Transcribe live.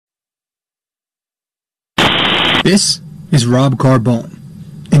This is Rob Carbone,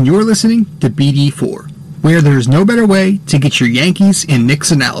 and you're listening to BD4, where there's no better way to get your Yankees and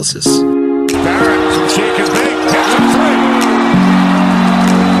Knicks analysis. Barrett from shake and bake, hits a three.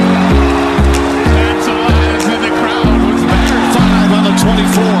 That's alive in the crowd with Barrett 5 on the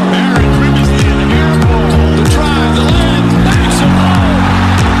 24. Barrett previously in the air ball. The drive, the land, backs him home.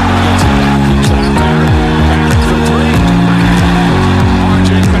 Gets it back, keeps it out Barrett. Barrett for three.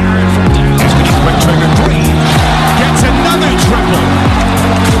 RJ Barrett from Dallas. Quick trigger three. Gets another triple.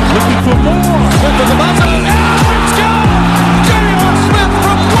 Looking for more. Flip of the buzzer. Now it's gone. J.R. Smith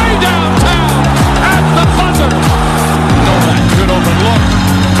from way downtown at the buzzer. Novak, good open look.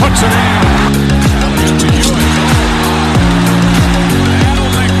 Puts it in. To Ewing. That'll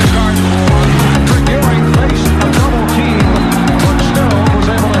make the Garden more. Ewing faced a double team, but still was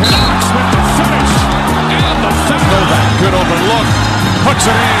able to hit. Knox with the finish. And the foul. Novak, good open look. Puts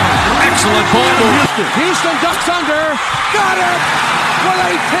it in. Excellent ball move. Houston ducks under. Got it. With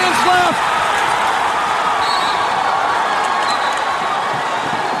 8 tenths left.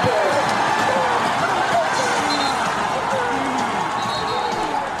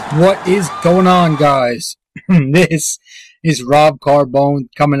 What is going on, guys? This is Rob Carbone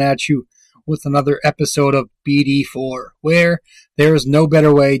coming at you with another episode of BD4, where there is no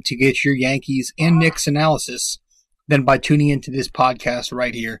better way to get your Yankees and Knicks analysis than by tuning into this podcast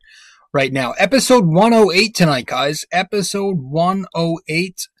right here, right now. Episode 108 tonight, guys. Episode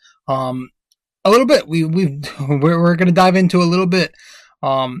 108. A little bit. We're going to dive into a little bit.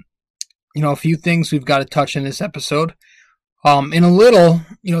 A few things we've got to touch in this episode. In a little,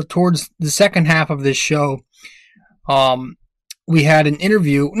 towards the second half of this show, we had an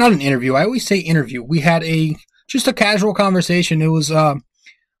interview. Not an interview. I always say interview. We had just a casual conversation. It was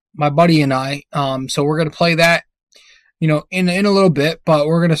my buddy and I. So we're going to play that, in a little bit. But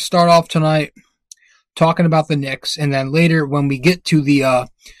we're going to start off tonight talking about the Knicks, and then later when we get to the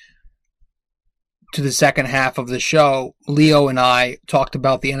second half of the show, Leo and I talked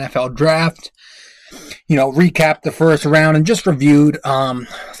about the NFL draft. Recapped the first round and just reviewed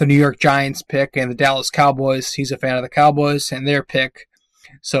the New York Giants pick and the Dallas Cowboys. He's a fan of the Cowboys and their pick.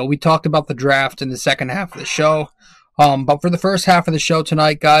 So we talked about the draft in the second half of the show. But for the first half of the show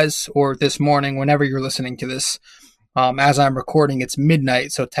tonight, guys, or this morning, whenever you're listening to this, as I'm recording, it's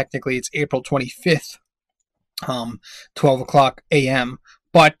midnight. So technically it's April 25th, 12 o'clock a.m.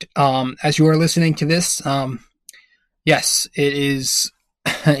 But as you are listening to this, yes, it is.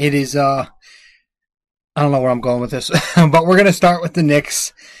 I don't know where I'm going with this, but we're going to start with the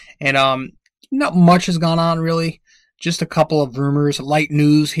Knicks, and not much has gone on, really. Just a couple of rumors, light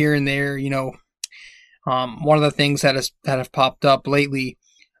news here and there, One of the things that have popped up lately,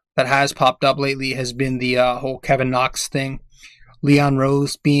 has been the whole Kevin Knox thing. Leon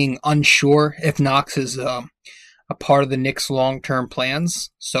Rose being unsure if Knox is a part of the Knicks' long-term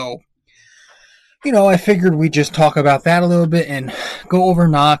plans. So, I figured we'd just talk about that a little bit and go over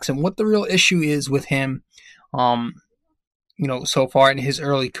Knox and what the real issue is with him, so far in his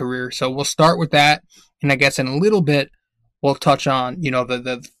early career. So we'll start with that, and I guess in a little bit we'll touch on,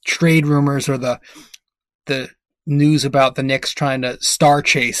 the trade rumors or the news about the Knicks trying to star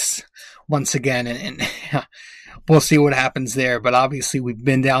chase once again, and we'll see what happens there. But obviously we've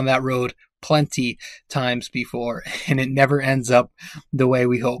been down that road plenty times before, and it never ends up the way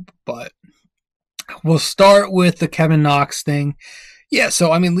we hope. But we'll start with the Kevin Knox thing. Yeah,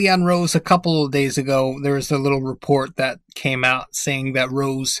 so, Leon Rose, a couple of days ago, there was a little report that came out saying that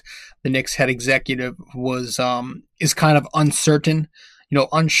Rose, the Knicks head executive, is kind of uncertain,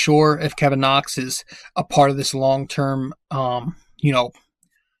 unsure if Kevin Knox is a part of this long-term,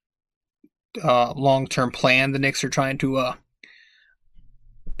 long-term plan the Knicks are trying to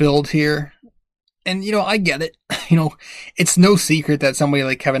build here. And, I get it. It's no secret that somebody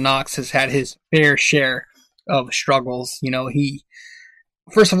like Kevin Knox has had his fair share of struggles.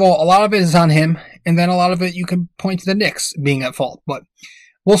 First of all, a lot of it is on him, and then a lot of it you can point to the Knicks being at fault. But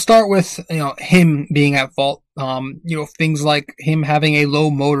we'll start with, him being at fault. Things like him having a low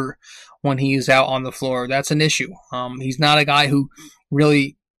motor when he is out on the floor. That's an issue. He's not a guy who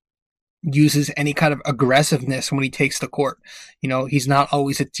really uses any kind of aggressiveness when he takes the court. He's not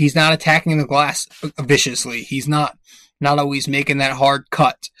attacking the glass viciously. He's not always making that hard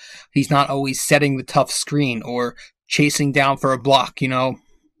cut. He's not always setting the tough screen or chasing down for a block, and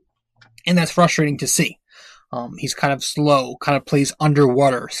that's frustrating to see. He's kind of slow, kind of plays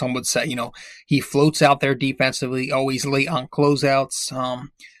underwater, some would say. He floats out there defensively, always late on closeouts.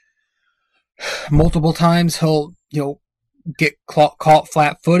 Multiple times he'll, get caught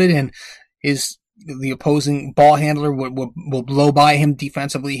flat-footed and is, the opposing ball handler will blow by him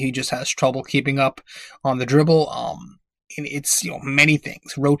defensively. He just has trouble keeping up on the dribble. And it's, many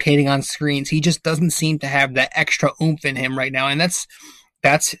things, rotating on screens. He just doesn't seem to have that extra oomph in him right now. And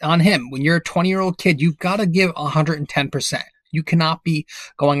that's on him. When you're a 20-year-old kid, you've got to give 110%. You cannot be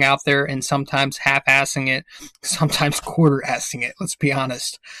going out there and sometimes half-assing it, sometimes quarter-assing it, let's be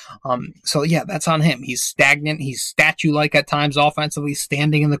honest. So yeah, that's on him. He's stagnant. He's statue-like at times offensively,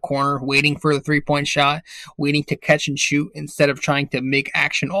 standing in the corner, waiting for the three-point shot, waiting to catch and shoot instead of trying to make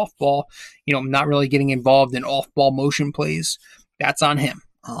action off-ball, not really getting involved in off-ball motion plays. That's on him.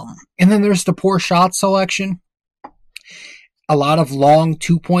 And then there's the poor shot selection. A lot of long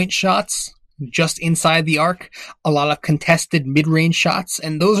two-point shots just inside the arc, a lot of contested mid-range shots,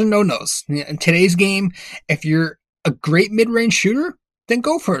 and those are no-nos. In today's game, if you're a great mid-range shooter, then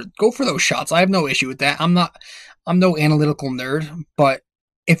go for it. Go for those shots. I have no issue with that. I'm no analytical nerd, but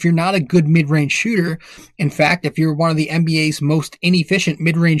if you're not a good mid-range shooter, in fact, if you're one of the NBA's most inefficient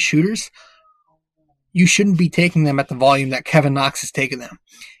mid-range shooters, you shouldn't be taking them at the volume that Kevin Knox is taking them.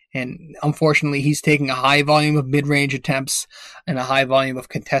 And unfortunately, he's taking a high volume of mid-range attempts and a high volume of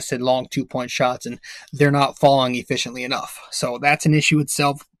contested long two-point shots, and they're not falling efficiently enough. So that's an issue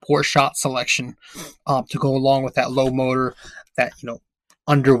itself, poor shot selection to go along with that low motor, that,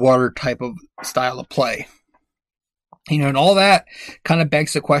 underwater type of style of play. And all that kind of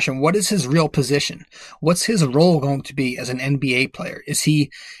begs the question, what is his real position? What's his role going to be as an NBA player? Is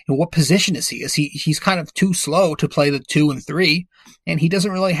he, what position is he? He's kind of too slow to play the 2 and 3, and he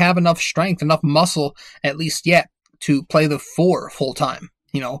doesn't really have enough strength, enough muscle, at least yet, to play the 4 full time.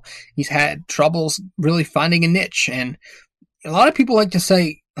 He's had troubles really finding a niche, and a lot of people like to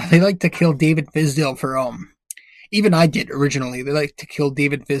say, they like to kill David Fizdale for, even I did originally. They like to kill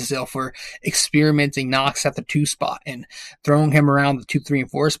David Fizdale for experimenting Knox at the 2 spot and throwing him around the 2, 3, and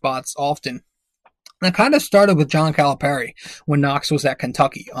 4 spots often. And that kind of started with John Calipari when Knox was at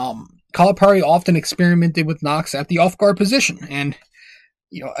Kentucky. Calipari often experimented with Knox at the off-guard position. And,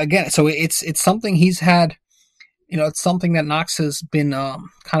 again, so it's something he's had, it's something that Knox has been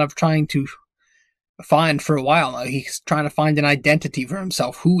kind of trying to find for a while now. He's trying to find an identity for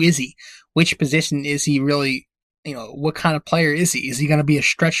himself. Who is he? Which position is he really? What kind of player is he? Is he going to be a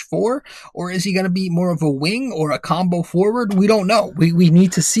stretch 4, or is he going to be more of a wing or a combo forward? We don't know. We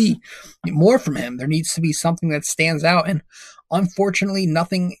need to see more from him. There needs to be something that stands out, and unfortunately,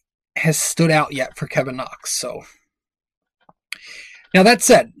 nothing has stood out yet for Kevin Knox. So, now that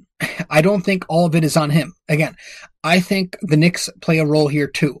said, I don't think all of it is on him. Again, I think the Knicks play a role here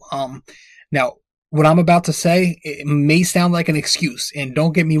too. Now, what I'm about to say, it may sound like an excuse, and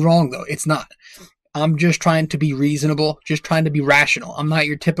don't get me wrong though, it's not. I'm just trying to be reasonable, just trying to be rational. I'm not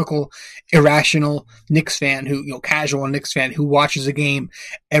your typical irrational Knicks fan casual Knicks fan who watches a game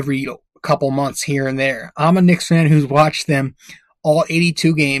every couple months here and there. I'm a Knicks fan who's watched them all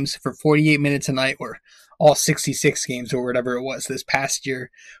 82 games for 48 minutes a night, or all 66 games or whatever it was this past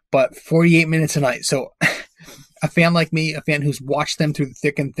year, but 48 minutes a night. So a fan like me, a fan who's watched them through the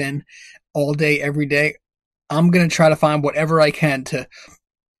thick and thin all day, every day, I'm going to try to find whatever I can to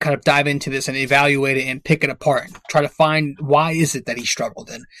kind of dive into this and evaluate it and pick it apart and try to find why is it that he struggled.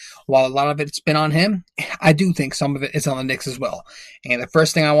 And while a lot of it's been on him, I do think some of it is on the Knicks as well. And the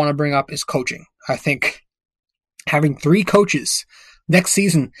first thing I want to bring up is coaching. I think having 3 coaches next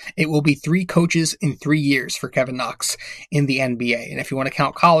season, it will be 3 coaches in 3 years for Kevin Knox in the NBA. And if you want to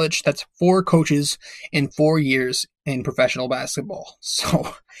count college, that's 4 coaches in 4 years in professional basketball.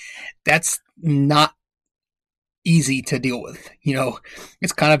 So that's not easy to deal with.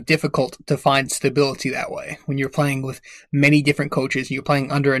 It's kind of difficult to find stability that way when you're playing with many different coaches. You're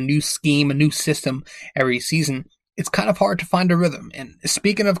playing under a new scheme, a new system every season. It's kind of hard to find a rhythm. And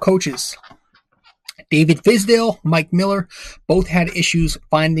speaking of coaches, David Fizdale, Mike Miller, both had issues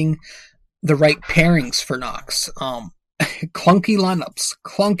finding the right pairings for Knox. Clunky lineups.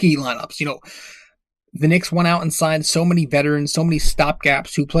 The Knicks went out and signed so many veterans, so many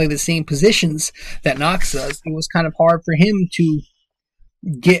stopgaps who play the same positions that Knox does. It was kind of hard for him to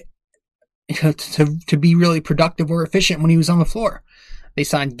get to be really productive or efficient when he was on the floor. They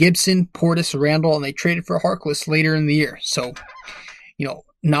signed Gibson, Portis, Randall, and they traded for Harkless later in the year. So,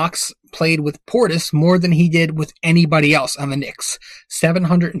 Knox played with Portis more than he did with anybody else on the Knicks.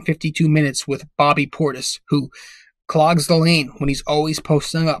 752 minutes with Bobby Portis, who clogs the lane when he's always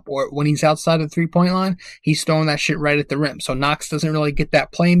posting up, or when he's outside the three-point line, he's throwing that shit right at the rim. So Knox doesn't really get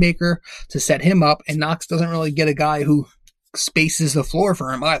that playmaker to set him up, and Knox doesn't really get a guy who spaces the floor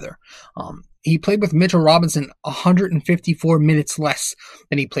for him either. He played with Mitchell Robinson 154 minutes less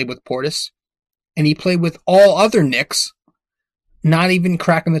than he played with Portis, and he played with all other Knicks not even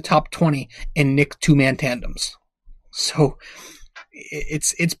cracking the top 20 in Knicks two-man tandems. So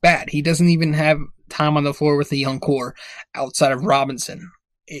it's bad. He doesn't even have time on the floor with the young core outside of Robinson.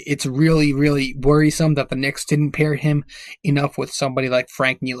 It's really, really worrisome that the Knicks didn't pair him enough with somebody like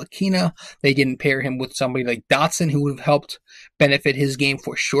Frank Ntilikina. They didn't pair him with somebody like Dotson, who would have helped benefit his game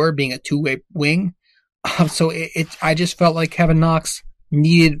for sure, being a two-way wing. So I just felt like Kevin Knox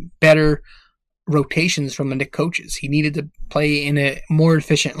needed better rotations from the Knicks coaches. He needed to play in a more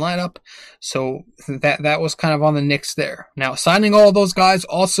efficient lineup. So that was kind of on the Knicks there. Now, signing all those guys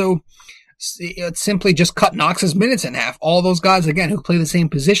also, it simply just cut Knox's minutes in half. All those guys, again, who play the same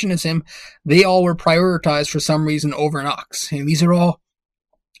position as him, they all were prioritized for some reason over Knox. And these are all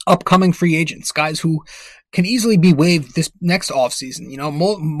upcoming free agents, guys who can easily be waived this next offseason. You know,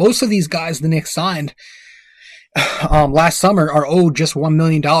 most of these guys the Knicks signed last summer are owed just $1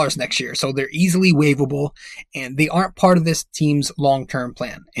 million next year. So they're easily waivable, and they aren't part of this team's long-term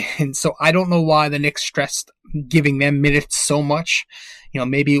plan. And so I don't know why the Knicks stressed giving them minutes so much. You know,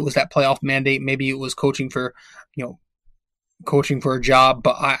 maybe it was that playoff mandate. Maybe it was coaching for a job,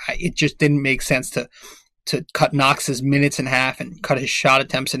 but it just didn't make sense to cut Knox's minutes in half and cut his shot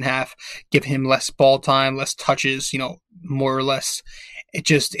attempts in half, give him less ball time, less touches, more or less.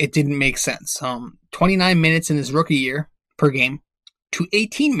 It didn't make sense. 29 minutes in his rookie year per game to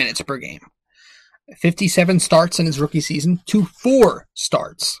 18 minutes per game. 57 starts in his rookie season to 4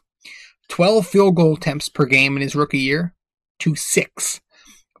 starts. 12 field goal attempts per game in his rookie year to 6.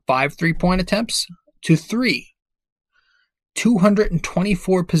 5 3-point attempts to 3.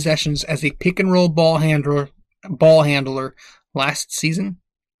 224 possessions as a pick and roll ball handler last season,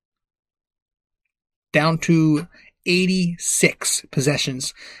 down to 86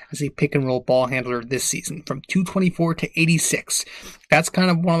 possessions as a pick and roll ball handler this season, from 224 to 86. That's kind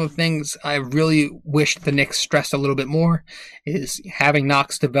of one of the things I really wish the Knicks stressed a little bit more, is having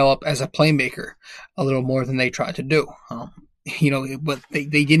Knox develop as a playmaker a little more than they tried to do. But they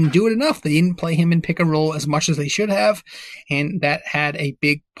didn't do it enough. They didn't play him in pick and roll as much as they should have, and that had a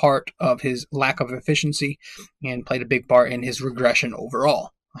big part of his lack of efficiency and played a big part in his regression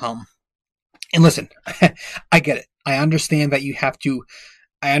overall. And listen, I get it. I understand that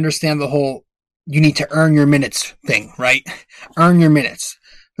I understand the whole you need to earn your minutes thing, right? Earn your minutes.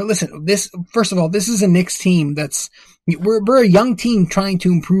 But listen, first of all, this is a Knicks team we're a young team trying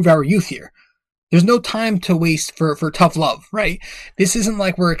to improve our youth here. There's no time to waste for tough love, right? This isn't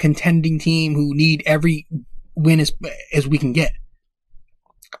like we're a contending team who need every win as we can get.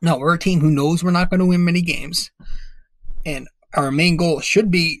 No, we're a team who knows we're not going to win many games. And our main goal should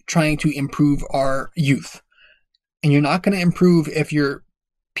be trying to improve our youth. And you're not going to improve if you're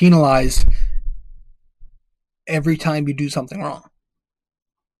penalized every time you do something wrong.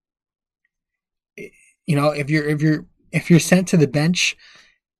 If you're sent to the bench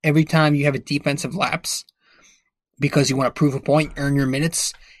every time you have a defensive lapse because you want to prove a point, earn your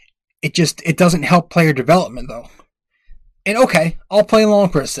minutes, it doesn't help player development though. And okay, I'll play along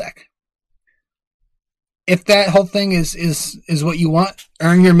for a sec. If that whole thing is what you want,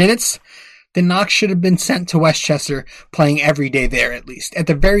 earn your minutes, then Knox should have been sent to Westchester playing every day there at least. At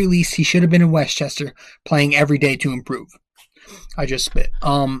the very least, he should have been in Westchester playing every day to improve. I just spit.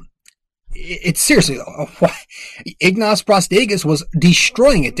 It's seriously though. Ignas Brazdeikis was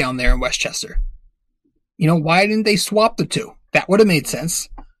destroying it down there in Westchester. Why didn't they swap the two? That would have made sense.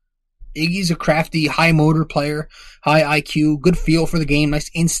 Iggy's a crafty, high motor player, high IQ, good feel for the game, nice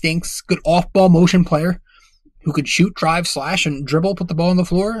instincts, good off-ball motion player who could shoot, drive, slash, and dribble, put the ball on the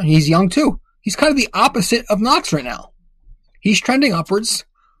floor. And he's young too. He's kind of the opposite of Knox right now. He's trending upwards.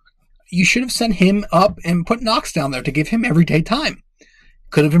 You should have sent him up and put Knox down there to give him everyday time.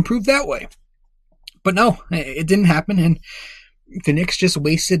 Could have improved that way. But no, it didn't happen. And the Knicks just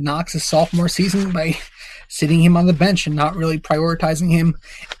wasted Knox's sophomore season by sitting him on the bench and not really prioritizing him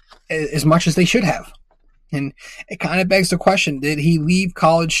as much as they should have. And it kind of begs the question, did he leave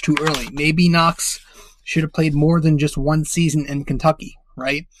college too early? Maybe Knox should have played more than just one season in Kentucky,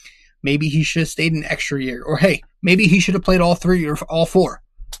 right? Maybe he should have stayed an extra year. Or hey, maybe he should have played all 3 or all 4.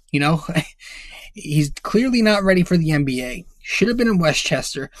 He's clearly not ready for the NBA. Should have been in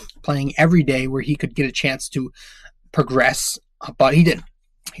Westchester playing every day where he could get a chance to progress, but he didn't.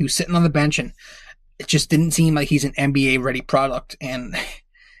 He was sitting on the bench, and it just didn't seem like he's an NBA-ready product. And,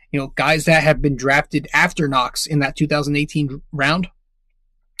 guys that have been drafted after Knox in that 2018 round,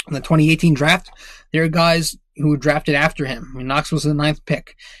 in the 2018 draft, there are guys who were drafted after him. Knox was the 9th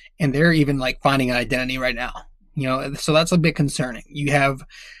pick, and they're even finding an identity right now. So that's a bit concerning. You have,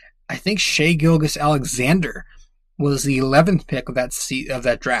 I think, Shai Gilgeous-Alexander was the 11th pick of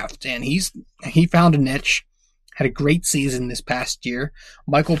that draft, and he found a niche. had a great season this past year.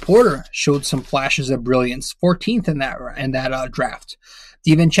 Michael Porter showed some flashes of brilliance, 14th in that draft.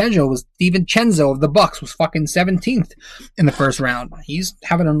 DiVincenzo of the Bucks was fucking 17th in the first round. He's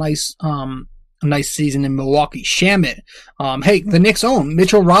having a nice season in Milwaukee. Shamit, the Knicks own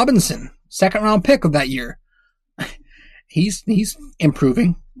Mitchell Robinson, second round pick of that year. He's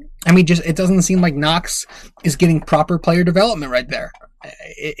improving. I mean, just it doesn't seem like Knox is getting proper player development right there.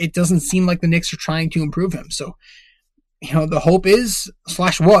 It doesn't seem like the Knicks are trying to improve him. So, the hope was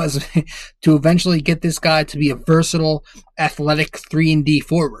to eventually get this guy to be a versatile, athletic 3-and-D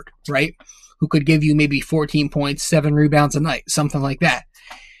forward, right? Who could give you maybe 14 points, 7 rebounds a night, something like that.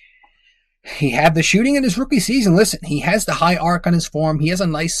 He had the shooting in his rookie season. Listen, he has the high arc on his form. He has a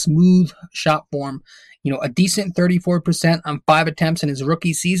nice, smooth shot form. A decent 34% on 5 attempts in his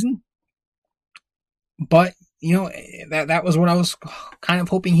rookie season. But, that was what I was kind of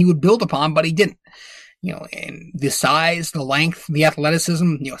hoping he would build upon, but he didn't. And the size, the length, the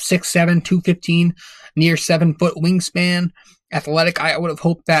athleticism, 6'7", 215, near 7-foot wingspan, athletic. I would have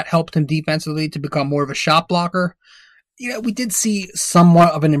hoped that helped him defensively to become more of a shot blocker. We did see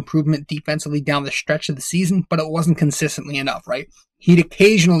somewhat of an improvement defensively down the stretch of the season, but it wasn't consistently enough, right? He'd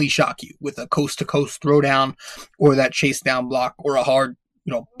occasionally shock you with a coast-to-coast throwdown or that chase down block or a hard,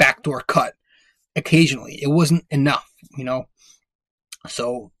 backdoor cut. Occasionally. It wasn't enough,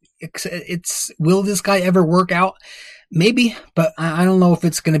 So it's will this guy ever work out? Maybe, but I don't know if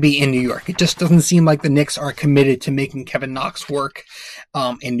it's going to be in New York. It just doesn't seem like the Knicks are committed to making Kevin Knox work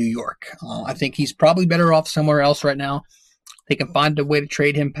in New York. I think he's probably better off somewhere else right now. They can find a way to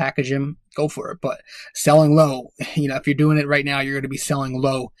trade him, package him, go for it. But selling low, if you're doing it right now, you're going to be selling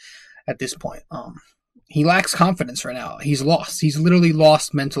low at this point. He lacks confidence right now. He's lost. He's literally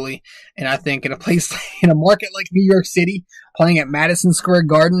lost mentally. And I think in a market like New York City, playing at Madison Square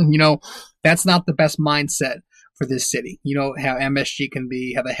Garden, that's not the best mindset for this city. How MSG can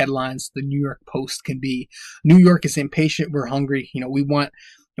be, how the headlines, the New York Post can be. New York is impatient. We're hungry.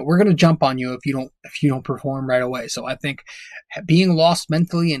 We're going to jump on you if you don't perform right away. So I think being lost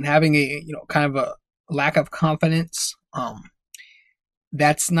mentally and having a, kind of a lack of confidence,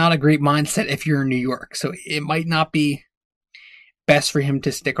 that's not a great mindset if you're in New York. So it might not be best for him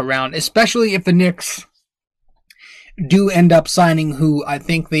to stick around, especially if the Knicks do end up signing who I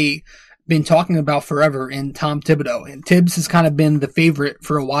think they've been talking about forever in Tom Thibodeau. And Tibbs has kind of been the favorite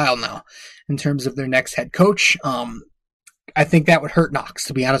for a while now in terms of their next head coach. I think that would hurt Knox,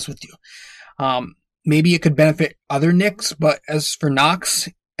 to be honest with you. Maybe it could benefit other Knicks, but as for Knox,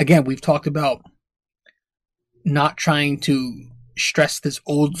 again, we've talked about not trying to stress this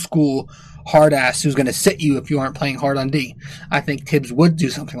old school hard ass who's going to sit you if you aren't playing hard on D. I think Tibbs would do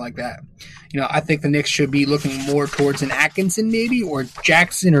something like that. I think the Knicks should be looking more towards an Atkinson maybe, or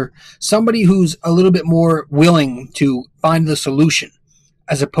Jackson, or somebody who's a little bit more willing to find the solution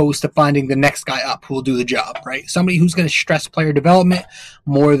as opposed to finding the next guy up who will do the job, right? Somebody who's going to stress player development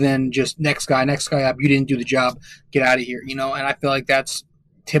more than just next guy up. You didn't do the job. Get out of here, and I feel like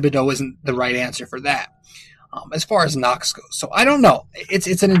Thibodeau isn't the right answer for that. As far as Knox goes. So I don't know.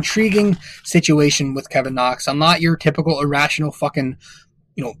 It's an intriguing situation with Kevin Knox. I'm not your typical irrational fucking,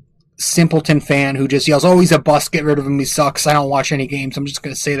 simpleton fan who just yells, "Oh, he's a bust, get rid of him, he sucks. I don't watch any games." I'm just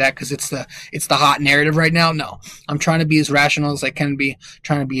going to say that because it's the hot narrative right now. No. I'm trying to be as rational as I can be,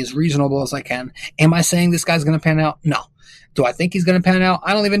 trying to be as reasonable as I can. Am I saying this guy's going to pan out? No. Do I think he's going to pan out?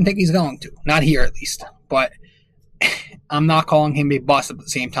 I don't even think he's going to. Not here, at least. But I'm not calling him a bust at the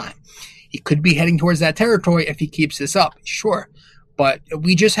same time. He could be heading towards that territory if he keeps this up, sure. But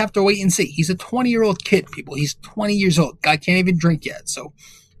we just have to wait and see. He's a 20-year-old kid, people. He's 20 years old. Guy can't even drink yet. So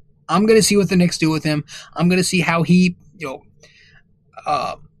I'm going to see what the Knicks do with him. I'm going to see how he,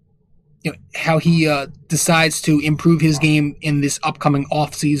 decides to improve his game in this upcoming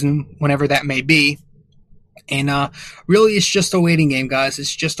offseason, whenever that may be. And really, it's just a waiting game, guys.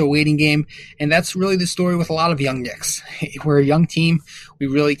 It's just a waiting game. And that's really the story with a lot of young Knicks. We're a young team. We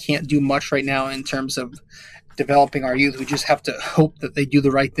really can't do much right now in terms of developing our youth. We just have to hope that they do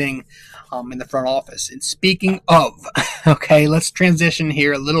the right thing in the front office. And speaking of, okay, let's transition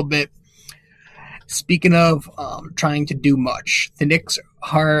here a little bit. Speaking of trying to do much, the Knicks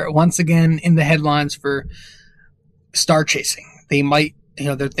are once again in the headlines for star chasing. They might,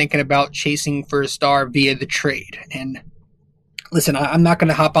 they're thinking about chasing for a star via the trade. And listen, I'm not going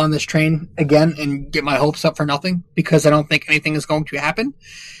to hop on this train again and get my hopes up for nothing because I don't think anything is going to happen.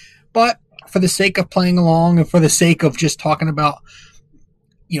 But for the sake of playing along and for the sake of just talking about,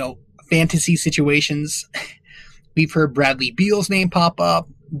 fantasy situations, we've heard Bradley Beal's name pop up.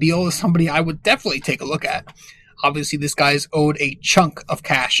 Beal is somebody I would definitely take a look at. Obviously, this guy's owed a chunk of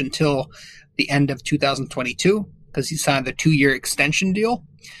cash until the end of 2022 because he signed the 2-year extension deal.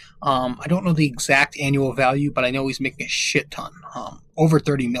 I don't know the exact annual value, but I know he's making a shit ton, over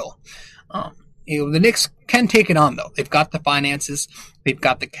 30 mil. The Knicks can take it on, though. They've got the finances, they've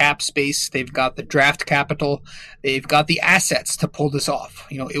got the cap space, they've got the draft capital, they've got the assets to pull this off.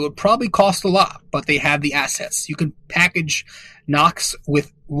 It would probably cost a lot, but they have the assets. You can package Knox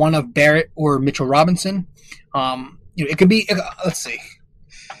with one of Barrett or Mitchell Robinson. It could be, let's see.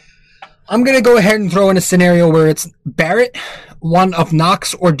 I'm going to go ahead and throw in a scenario where it's Barrett, one of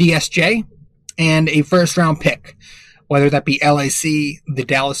Knox or DSJ, and a first-round pick, whether that be LAC, the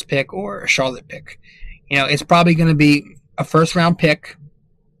Dallas pick, or a Charlotte pick. It's probably going to be a first-round pick,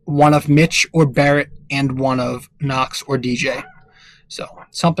 one of Mitch or Barrett, and one of Knox or DJ. So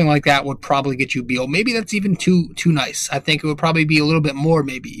something like that would probably get you Beal. Maybe that's even too nice. I think it would probably be a little bit more,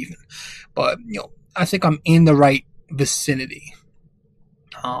 maybe even. But, I think I'm in the right vicinity.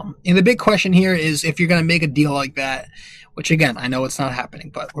 And the big question here is if you're going to make a deal like that, which again, I know it's not happening,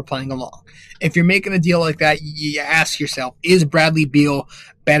 but we're playing along. If you're making a deal like that, you ask yourself, is Bradley Beal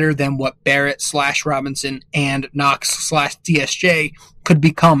better than what Barrett / Robinson and Knox / DSJ could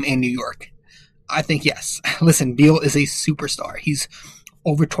become in New York? I think yes. Listen, Beal is a superstar. He's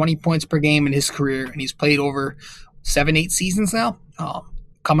over 20 points per game in his career, and he's played over 7-8 seasons now,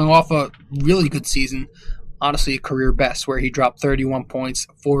 coming off a really good season. Honestly, a career best, where he dropped 31 points,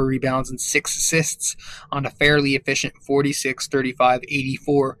 4 rebounds, and 6 assists on a fairly efficient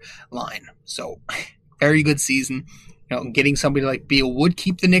 46-35-84 line. So, very good season. Getting somebody like Beal would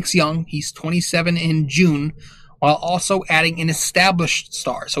keep the Knicks young. He's 27 in June, while also adding an established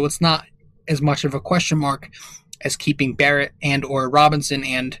star. So it's not as much of a question mark as keeping Barrett and or Robinson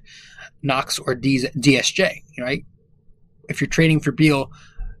and Knox or DSJ, right? If you're trading for Beal,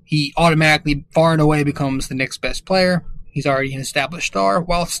 he automatically, far and away, becomes the Knicks' best player. He's already an established star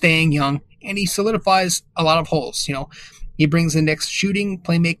while staying young, and he solidifies a lot of holes. He brings the Knicks shooting,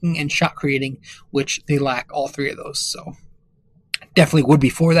 playmaking, and shot creating, which they lack all 3 of those. So definitely would be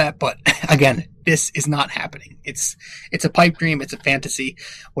for that, but again, this is not happening. It's a pipe dream, it's a fantasy,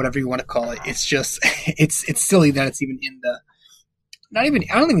 whatever you want to call it. It's just it's silly that it's even in the I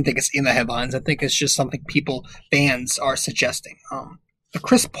don't even think it's in the headlines. I think it's just something fans are suggesting. The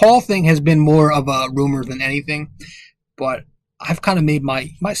Chris Paul thing has been more of a rumor than anything, but I've kind of made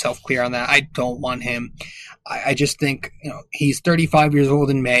myself clear on that. I don't want him. I just think, he's 35 years old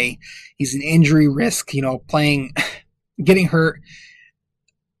in May. He's an injury risk, getting hurt,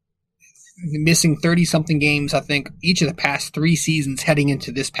 missing 30-something games, I think, each of the past 3 seasons heading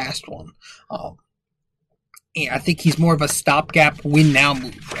into this past one. I think he's more of a stopgap win-now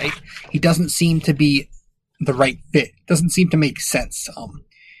move, right? He doesn't seem to be the right fit. Doesn't seem to make sense.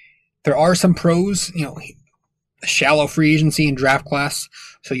 There are some pros, a shallow free agency and draft class,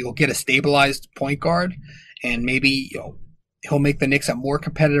 so you'll get a stabilized point guard, and maybe he'll make the Knicks a more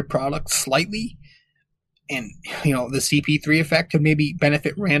competitive product slightly. And the CP3 effect could maybe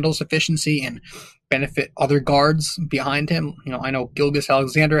benefit Randall's efficiency and benefit other guards behind him. I know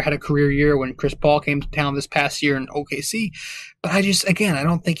Gilgeous-Alexander had a career year when Chris Paul came to town this past year in OKC, but I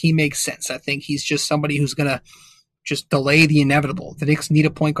don't think he makes sense. I think he's just somebody who's going to just delay the inevitable. The Knicks need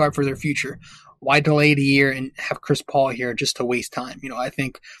a point guard for their future. Why delay it a year and have Chris Paul here just to waste time? I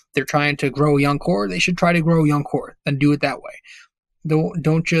think they're trying to grow a young core. They should try to grow a young core and do it that way.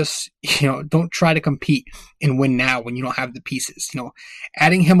 Don't just, don't try to compete and win now when you don't have the pieces.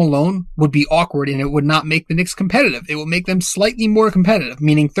 Adding him alone would be awkward, and it would not make the Knicks competitive. It would make them slightly more competitive,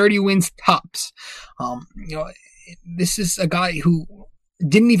 meaning 30 wins tops. This is a guy who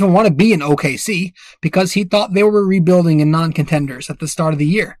didn't even want to be in OKC because he thought they were rebuilding and non-contenders at the start of the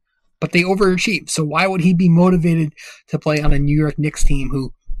year, but they overachieved. So why would he be motivated to play on a New York Knicks team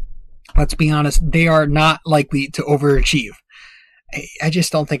who, let's be honest, they are not likely to overachieve? I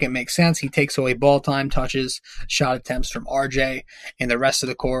just don't think it makes sense. He takes away ball time, touches, shot attempts from RJ and the rest of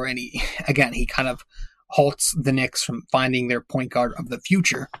the core, and he kind of halts the Knicks from finding their point guard of the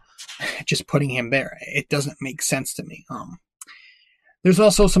future, just putting him there. It doesn't make sense to me. There's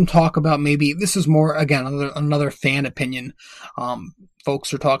also some talk about maybe, this is more, again, another fan opinion.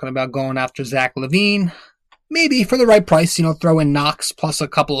 Folks are talking about going after Zach LaVine, maybe for the right price, throw in Knox plus a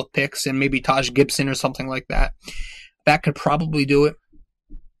couple of picks and maybe Taj Gibson or something like that. That could probably do it.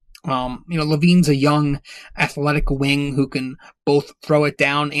 LaVine's a young, athletic wing who can both throw it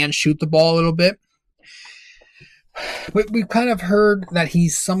down and shoot the ball a little bit. But we've kind of heard that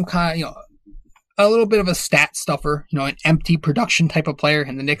he's some kind, a little bit of a stat stuffer, an empty production type of player,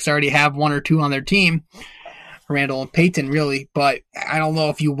 and the Knicks already have 1 or 2 on their team, Randall and Payton, really. But I don't know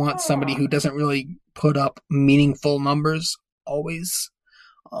if you want somebody who doesn't really put up meaningful numbers always.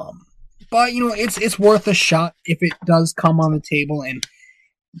 But, it's worth a shot if it does come on the table.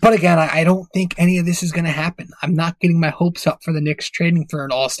 But again, I don't think any of this is going to happen. I'm not getting my hopes up for the Knicks trading for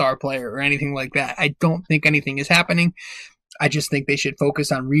an all-star player or anything like that. I don't think anything is happening. I just think they should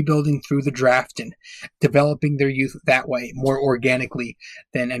focus on rebuilding through the draft and developing their youth that way, more organically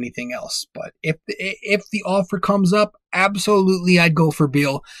than anything else. But if the offer comes up, absolutely I'd go for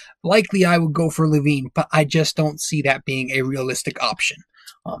Beal. Likely I would go for LaVine, but I just don't see that being a realistic option.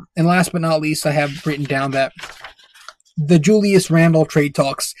 And last but not least, I have written down that the Julius Randle trade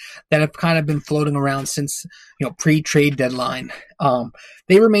talks that have kind of been floating around since, pre-trade deadline,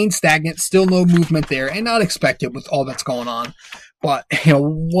 they remain stagnant, still no movement there, and not expected with all that's going on. But,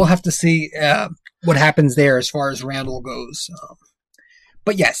 we'll have to see what happens there as far as Randle goes.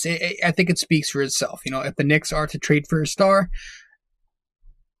 But yes, I think it speaks for itself. If the Knicks are to trade for a star,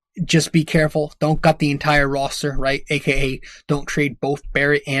 just be careful. Don't gut the entire roster, right? AKA, don't trade both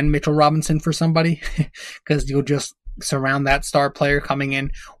Barrett and Mitchell Robinson for somebody, because you'll just surround that star player coming in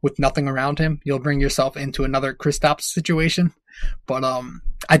with nothing around him. You'll bring yourself into another Kristaps situation. But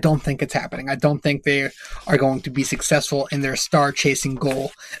I don't think it's happening. I don't think they are going to be successful in their star chasing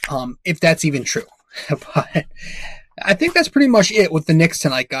goal, if that's even true. But I think that's pretty much it with the Knicks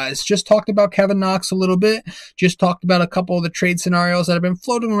tonight, guys. Just talked about Kevin Knox a little bit. Just talked about a couple of the trade scenarios that have been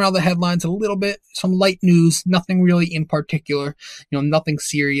floating around the headlines a little bit. Some light news, nothing really in particular. Nothing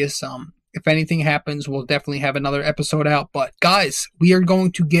serious. If anything happens, we'll definitely have another episode out. But guys, we are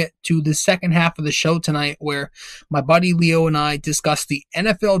going to get to the second half of the show tonight where my buddy Leo and I discussed the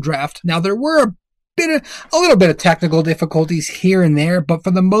NFL draft. Now, there were a little bit of technical difficulties here and there, but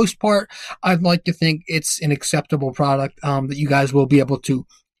for the most part, I'd like to think it's an acceptable product that you guys will be able to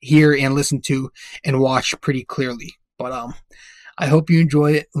hear and listen to and watch pretty clearly. But I hope you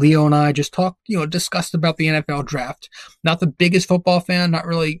enjoy it. Leo and I just discussed about the NFL draft. Not the biggest football fan, not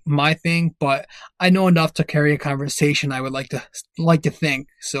really my thing, but I know enough to carry a conversation, I would like to think.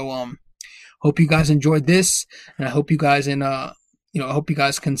 So hope you guys enjoyed this, and I hope you guys I hope you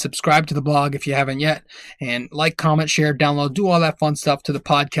guys can subscribe to the blog if you haven't yet, and like, comment, share, download, do all that fun stuff to the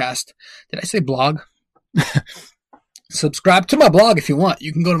podcast. Did I say blog? Subscribe to my blog if you want.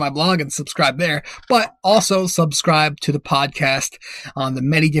 You can go to my blog and subscribe there, but also subscribe to the podcast on the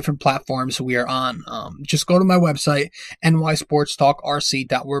many different platforms we are on. Just go to my website,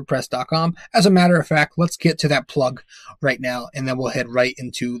 nysportstalkrc.wordpress.com. As a matter of fact, let's get to that plug right now, and then we'll head right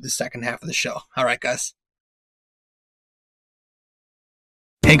into the second half of the show. All right, guys.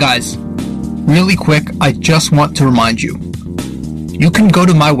 Hey guys, really quick, I just want to remind you, you can go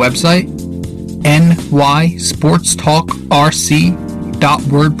to my website,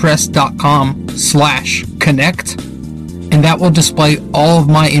 nysportstalkrc.wordpress.com/connect, and that will display all of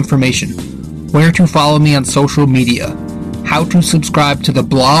my information, where to follow me on social media, how to subscribe to the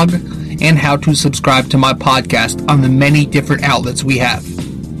blog, and how to subscribe to my podcast on the many different outlets we have.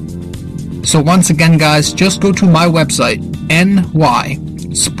 So once again, guys, just go to my website,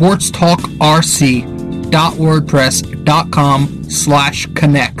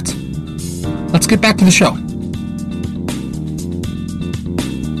 nysportstalkrc.wordpress.com/connect. Let's get back to the show.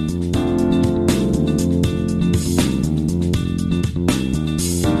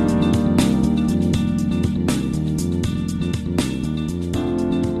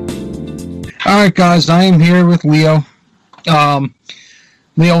 All right, guys, I am here with Leo.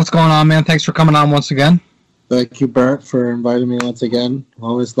 Leo, what's going on, man? Thanks for coming on once again. Thank you, Bert, for inviting me once again.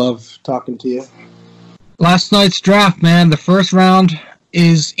 Always love talking to you. Last night's draft, man, the first round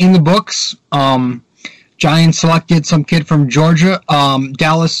is in the books. Giants selected some kid from Georgia.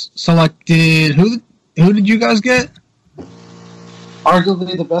 Dallas selected who did you guys get?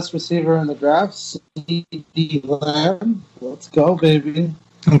 Arguably the best receiver in the draft, CeeDee Lamb. Let's go, baby.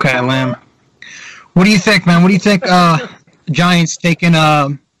 Okay, Lamb. What do you think, man? What do you think? Giants taking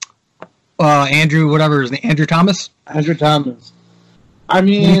Andrew, whatever his name, Andrew Thomas. Andrew Thomas. I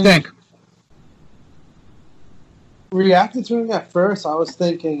mean, what do you think? Reacting to him at first, I was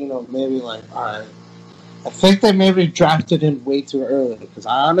thinking, maybe like, all right. I think they maybe drafted him way too early, because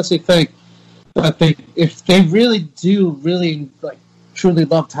I honestly think that if they really truly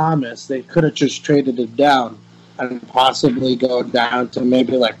love Thomas, they could have just traded him down and possibly go down to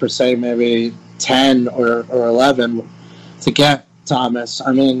maybe like per se maybe 10 or 11 to get Thomas.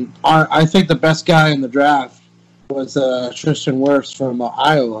 I mean, I think the best guy in the draft was Tristan Wirfs from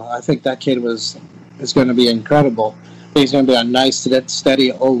Iowa. I think that kid is going to be incredible. He's going to be a nice,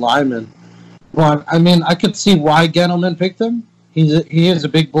 steady old lineman. But, I mean, I could see why Gettleman picked him. He is a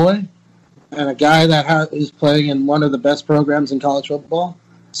big boy and a guy that is playing in one of the best programs in college football.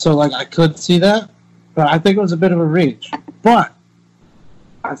 So, I could see that. But I think it was a bit of a reach. But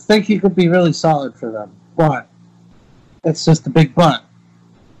I think he could be really solid for them, but it's just a big but.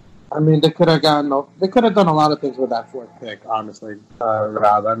 I mean, they could have done a lot of things with that fourth pick, honestly,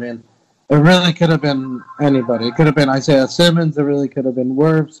 Rob. I mean, it really could have been anybody. It could have been Isaiah Simmons. It really could have been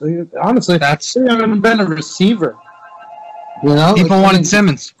Wirfs. Honestly, it could have been a receiver. You know, people wanted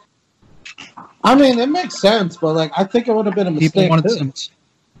Simmons. I mean, it makes sense, but like, I think it would have been a mistake. People wanted Simmons.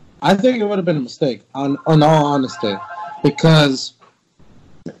 I think it would have been a mistake, on all honesty, because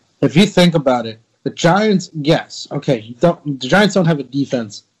if you think about it, the Giants, yes, okay, the Giants don't have a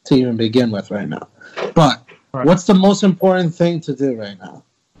defense to even begin with right now. But what's the most important thing to do right now?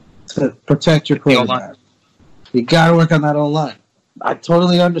 To protect your quarterback. You got to work on that O-line. I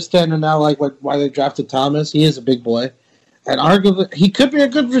totally understand now, like why they drafted Thomas. He is a big boy, and arguably he could be a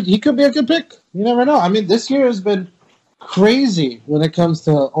good pick. You never know. I mean, this year has been crazy when it comes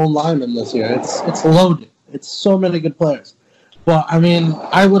to O-linemen this year. It's loaded. It's so many good players. Well, I mean,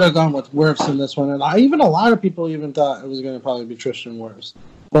 I would have gone with Wirfs in this one, and a lot of people even thought it was going to probably be Tristan Wirfs.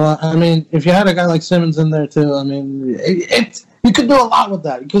 But I mean, if you had a guy like Simmons in there too, I mean, you could do a lot with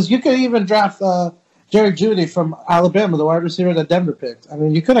that, because you could even draft Jerry Jeudy from Alabama, the wide receiver that Denver picked. I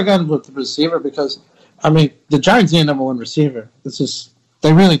mean, you could have gone with the receiver because, I mean, the Giants need a number one receiver.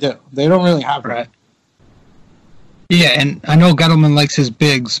 They really do. They don't really have right. Yeah, and I know Gettleman likes his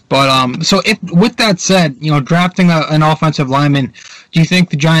bigs, but so if with that said, you know, drafting an offensive lineman, do you think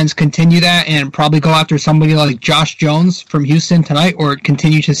the Giants continue that and probably go after somebody like Josh Jones from Houston tonight, or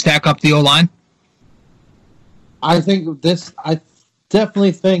continue to stack up the O-line? I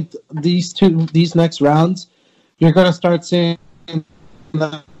definitely think these next rounds, you're going to start seeing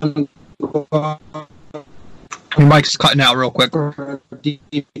them. Your mic's cutting out real quick. Or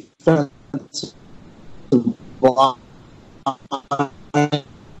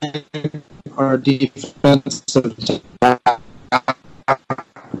defensive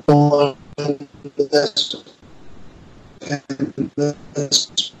Hold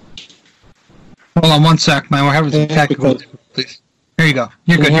on one sec, man. We're having some technical difficulties. Here you go.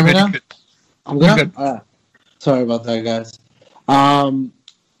 You're good. You're good. I'm good. Sorry about that, guys.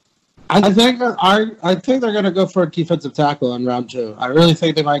 I think they're going to go for a defensive tackle in round 2. I really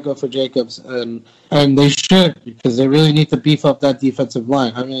think they might go for Jacobs, and they should, because they really need to beef up that defensive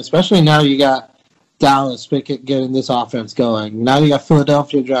line. I mean, especially now you got Dallas getting this offense going. Now you got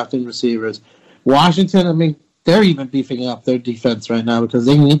Philadelphia drafting receivers. Washington, I mean, they're even beefing up their defense right now because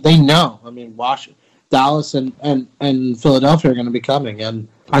they know. I mean, Dallas and Philadelphia are going to be coming, and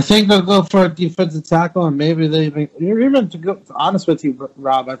I think they'll go for a defensive tackle, and maybe to be honest with you,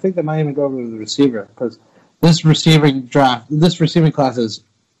 Rob, I think they might even go with the receiver, because this receiving class is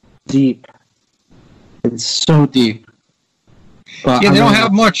deep. It's so deep. But, yeah, they don't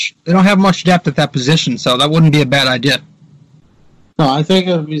have much. They don't have much depth at that position, so that wouldn't be a bad idea. No, I think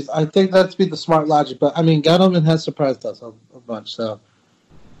that'd be the smart logic. But I mean, Gettleman has surprised us a bunch. So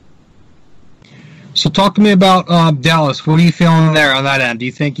talk to me about Dallas. What are you feeling there on that end? Do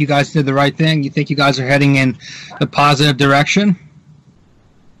you think you guys did the right thing? You think you guys are heading in the positive direction?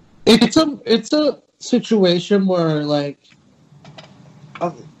 It's a situation where, like,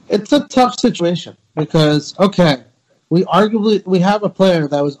 it's a tough situation because, okay, we have a player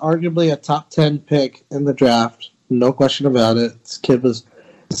that was arguably a top 10 pick in the draft, no question about it.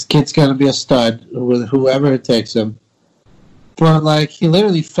 This kid's gonna be a stud with whoever it takes him. But like, he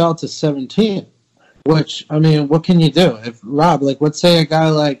literally fell to 17. Which, I mean, what can you do? If Rob, like, let's say a guy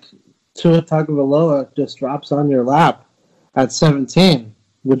like Tua Tagovailoa just drops on your lap at 17,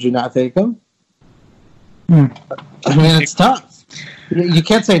 would you not take him? I mean, it's tough. You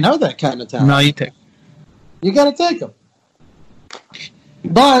can't say no to that kind of talent. No, you take. You got to take him.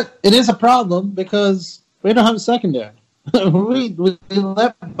 But it is a problem because we don't have a secondary. we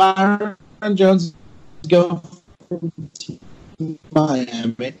let Byron Jones go from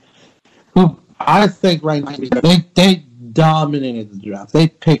Miami, who I think right now they dominated the draft.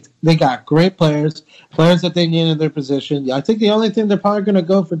 They got great players that they need in their position. I think the only thing they're probably going to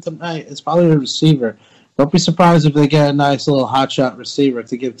go for tonight is probably a receiver. Don't be surprised if they get a nice little hotshot receiver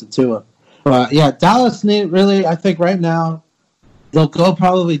to give to Tua. But yeah, Dallas I think right now they'll go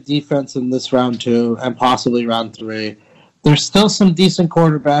probably defense in this round 2 and possibly round 3. There's still some decent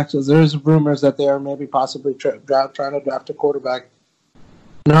quarterbacks. There's rumors that they are maybe possibly trying to draft a quarterback.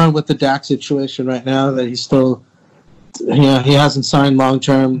 Knowing with the Dak situation right now, that he's still, he hasn't signed long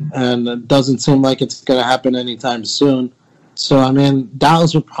term, and it doesn't seem like it's going to happen anytime soon. So I mean,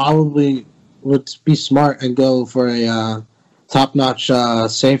 Dallas would be smart and go for a top-notch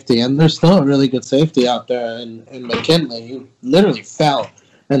safety, and there's still a really good safety out there in McKinley, who literally fell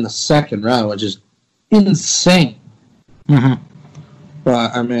in the second round, which is insane. Mm-hmm.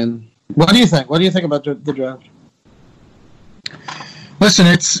 But I mean, what do you think? What do you think about the draft? Listen,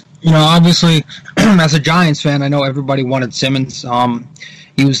 it's, obviously, as a Giants fan, I know everybody wanted Simmons.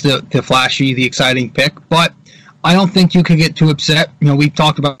 He was the flashy, the exciting pick, but I don't think you can get too upset. We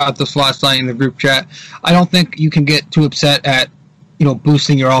talked about this last night in the group chat. I don't think you can get too upset at,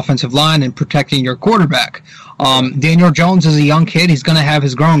 boosting your offensive line and protecting your quarterback. Daniel Jones is a young kid. He's going to have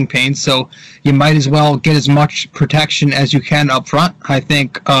his growing pains, so you might as well get as much protection as you can up front. I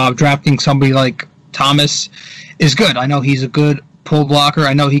think drafting somebody like Thomas is good. I know he's a good pull blocker.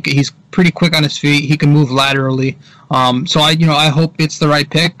 I know he's pretty quick on his feet. He can move laterally. So I hope it's the right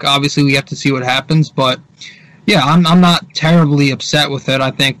pick. Obviously, we have to see what happens, but yeah, I'm not terribly upset with it.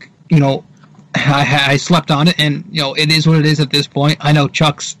 I think I slept on it, and it is what it is at this point. I know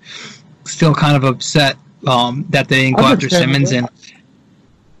Chuck's still kind of upset that they didn't go after Simmons, and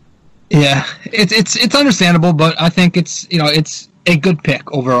yeah, it's understandable, but I think it's a good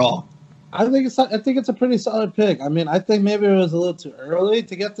pick overall. I think it's a pretty solid pick. I mean, I think maybe it was a little too early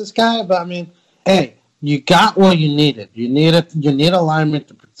to get this guy, but I mean, hey, you got what you needed. You need alignment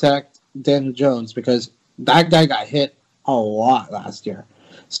to protect Daniel Jones because that guy got hit a lot last year.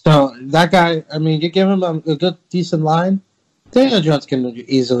 So that guy, I mean, you give him a good, decent line, Daniel Jones can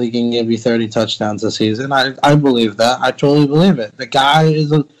give you 30 touchdowns this season. I believe that. I totally believe it. The guy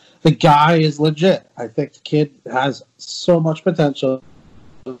is legit. I think the kid has so much potential.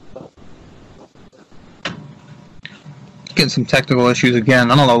 Getting some technical issues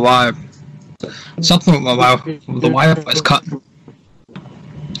again. I don't know why. Something with the Wi-Fi is cutting.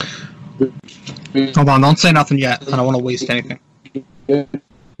 Hold on, don't say nothing yet. I don't want to waste anything.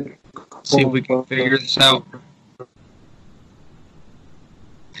 See if we can figure this out.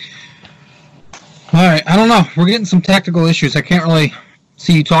 Alright, I don't know. We're getting some technical issues. I can't really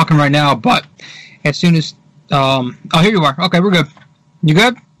see you talking right now, but as soon as... oh, here you are. Okay, we're good. You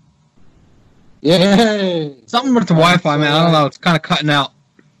good? Yay! Something with the Wi-Fi, man. I don't know. It's kind of cutting out,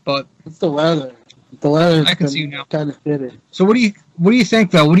 but... It's the weather. The weather. I can see you now. Kind of shitty. So what do you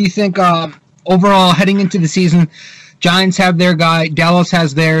think, though? What do you think overall heading into the season? Giants have their guy. Dallas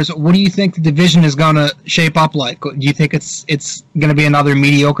has theirs. What do you think the division is going to shape up like? Do you think it's going to be another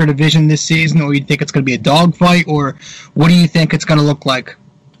mediocre division this season, or do you think it's going to be a dogfight, or what do you think it's going to look like?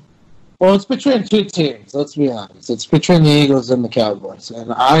 Well, it's between two teams, let's be honest. It's between the Eagles and the Cowboys.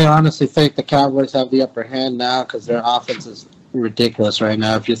 And I honestly think the Cowboys have the upper hand now because their offense is ridiculous right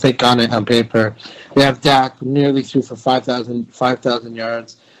now. If you think on it on paper, they have Dak nearly threw for 5,000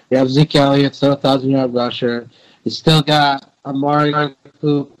 yards. You have Zeke Elliott, still a 1,000-yard rusher. You still got Amari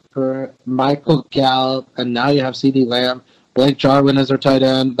Cooper, Michael Gallup, and now you have CeeDee Lamb. Blake Jarwin is their tight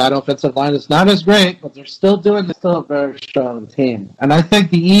end. That offensive line is not as great, but they're still a very strong team. And I think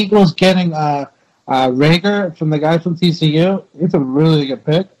the Eagles getting Rager from the guy from TCU, it's a really good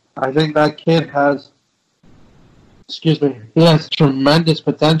pick. I think that kid has tremendous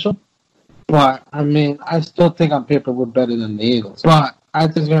potential. But, I mean, I still think on paper we're better than the Eagles. But I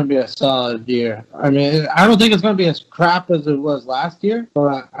think it's going to be a solid year. I mean, I don't think it's going to be as crap as it was last year,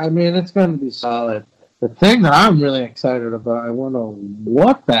 but, I mean, it's going to be solid. The thing that I'm really excited about, I want to know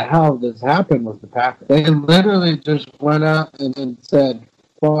what the hell just happened with the Packers. They literally just went out and said,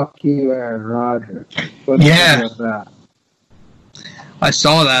 fuck you, Aaron Rodgers. What yeah. Was that? I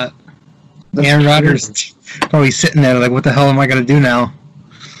saw that. Aaron Rodgers probably sitting there like, what the hell am I going to do now?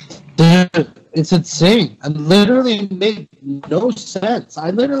 Dude, it's insane. It literally made no sense. I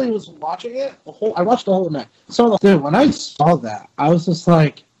literally was watching it. I watched the whole night. So, dude, when I saw that, I was just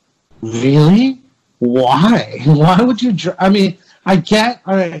like, really? Why? Why would you... I mean, I get...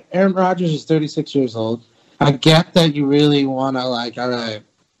 All right, Aaron Rodgers is 36 years old. I get that you really want to, like, all right,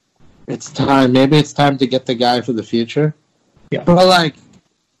 it's time. Maybe it's time to get the guy for the future. Yeah. But, like,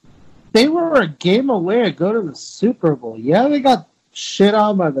 they were a game away to go to the Super Bowl. Yeah, they got shit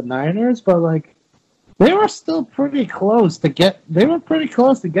on by the Niners, but, like, they were still pretty close to get... They were pretty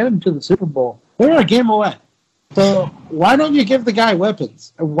close to get him to the Super Bowl. They were a game away. So why don't you give the guy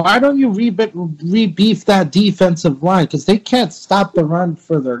weapons? Why don't you rebeef that defensive line? Because they can't stop the run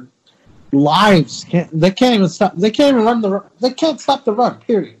for their lives. They can't even stop. They can't even run the. They can't stop the run.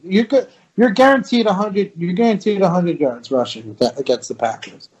 Period. You're guaranteed 100. You're guaranteed 100 yards rushing against the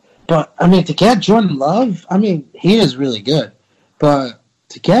Packers. But I mean, to get Jordan Love, I mean, he is really good. But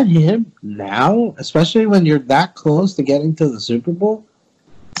to get him now, especially when you're that close to getting to the Super Bowl,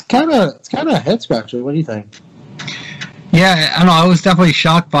 it's kind of a head scratcher. What do you think? Yeah, I don't know. I was definitely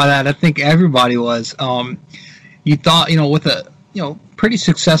shocked by that. I think everybody was. You thought, with a pretty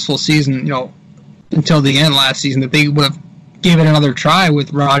successful season, until the end last season, that they would have given it another try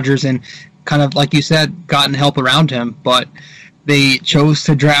with Rodgers and kind of, like you said, gotten help around him. But they chose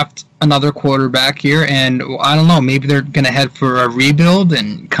to draft another quarterback here, and I don't know, maybe they're going to head for a rebuild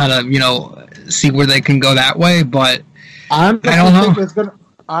and kind of, see where they can go that way, but I don't know.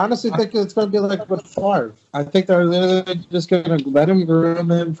 I honestly think it's going to be like with Favre. I think they're literally just going to let him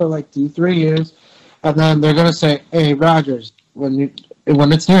groom him for like 2-3 years, and then they're going to say, "Hey, Rodgers, when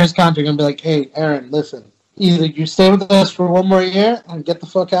it's near his contract, you're going to be like, hey, Aaron, listen, either you stay with us for one more year and get the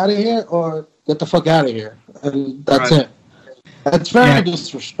fuck out of here, or get the fuck out of here," and that's it. It's very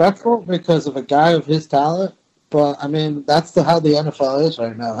disrespectful because of a guy of his talent, but I mean that's how the NFL is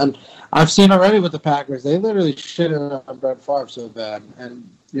right now, and I've seen already with the Packers, they literally shit on Brett Favre so bad, and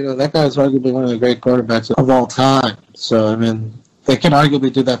that guy is arguably one of the great quarterbacks of all time. So I mean, they can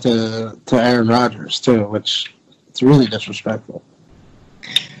arguably do that to Aaron Rodgers too, which it's really disrespectful.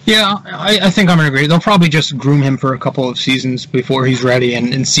 Yeah, I think I'm going to agree. They'll probably just groom him for a couple of seasons before he's ready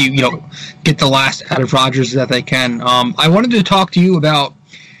and see, get the last out of Rodgers that they can. I wanted to talk to you about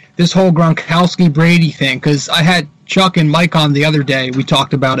this whole Gronkowski-Brady thing, because I had Chuck and Mike on the other day. We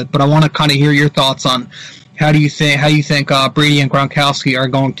talked about it, but I want to kind of hear your thoughts on how you think Brady and Gronkowski are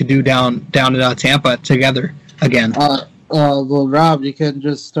going to do down in Tampa together again. Well, Rob, you can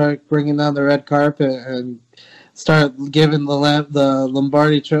just start bringing down the red carpet and start giving the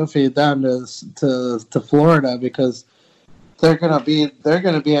Lombardi Trophy down to Florida, because they're gonna be in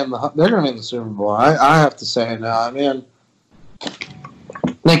the Super Bowl. I have to say now. I mean,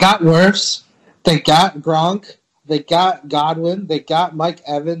 they got worse. They got Gronk. They got Godwin. They got Mike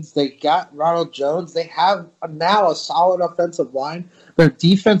Evans. They got Ronald Jones. They have now a solid offensive line. Their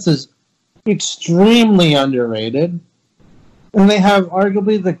defense is extremely underrated. And they have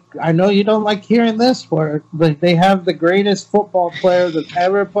arguably I know you don't like hearing this, but they have the greatest football player that's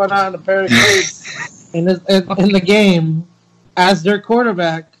ever put on a pair of cleats in the game as their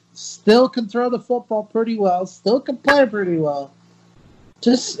quarterback. Still can throw the football pretty well. Still can play pretty well.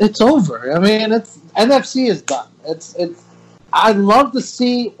 It's over. I mean, NFC is done. I'd love to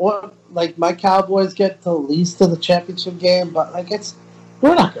see my Cowboys get to at least to the championship game, but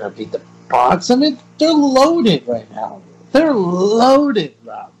we're not going to beat the Bucs. I mean, they're loaded right now. They're loaded,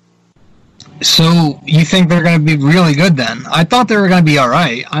 Rob. So you think they're going to be really good then? I thought they were going to be all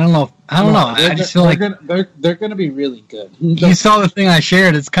right. I don't know. I just feel they're going to be really good. You saw the thing I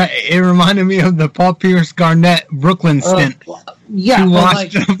shared. It reminded me of the Paul Pierce Garnett Brooklyn stint. Yeah,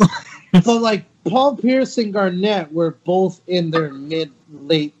 but Paul Pierce and Garnett were both in their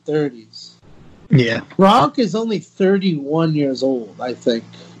late 30s. Yeah, Gronk is only 31 years old, I think,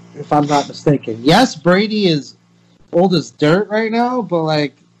 if I'm not mistaken. Yes, Brady is old as dirt right now,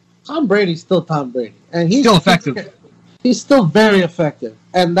 but Tom Brady's still Tom Brady, and he's still effective. He's still very effective,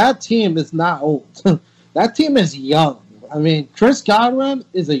 and that team is not old. That team is young. I mean, Chris Godwin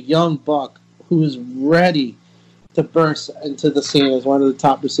is a young buck who is ready to burst into the scene as one of the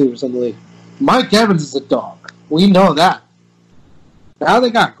top receivers in the league. Mike Evans is a dog. We know that. Now they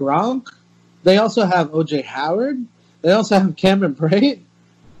got Gronk. They also have O.J. Howard. They also have Cameron Brate.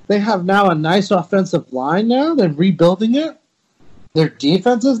 They have now a nice offensive line now. They're rebuilding it. Their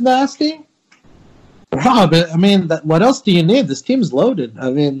defense is nasty. Rob, I mean, what else do you need? This team's loaded.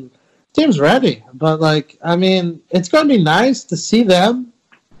 I mean, team's ready. But, it's going to be nice to see them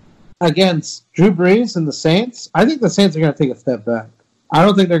against Drew Brees and the Saints. I think the Saints are going to take a step back. I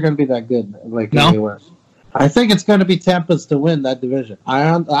don't think they're going to be that good anywhere. I think it's going to be Tampa's to win that division.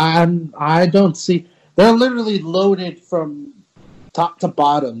 I don't see... They're literally loaded from top to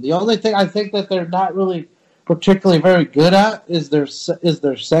bottom. The only thing I think that they're not really particularly very good at is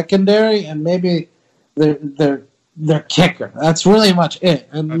their secondary and maybe their kicker. That's really much it.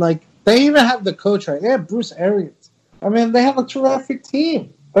 And they even have the coach right. They have Bruce Arians. I mean, they have a terrific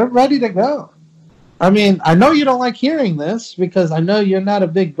team. They're ready to go. I mean, I know you don't like hearing this because I know you're not a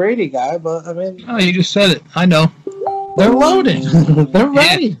big Brady guy, but I mean, oh, you just said it. I know. They're loaded. They're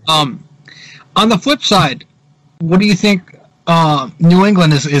ready. Yeah. On the flip side, what do you think New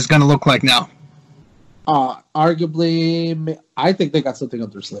England is going to look like now? Arguably, I think they got something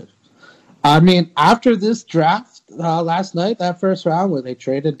up their sleeve. I mean, after this draft last night, that first round where they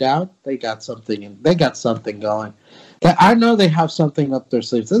traded down, they got something. They got something going. I know they have something up their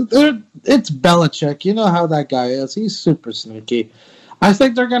sleeves. It's Belichick. You know how that guy is. He's super sneaky. I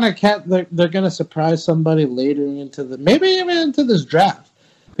think they're gonna surprise somebody later maybe even into this draft,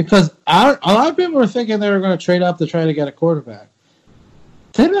 because a lot of people were thinking they were going to trade up to try to get a quarterback.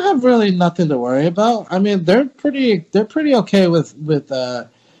 They don't have really nothing to worry about. I mean, they're pretty okay with Jarrett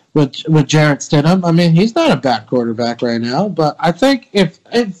Stidham. I mean, he's not a bad quarterback right now, but I think if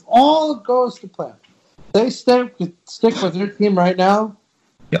all goes to plan, they stick with their team right now,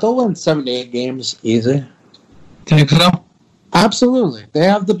 they'll win 7 to 8 games easy. Think so? Absolutely. They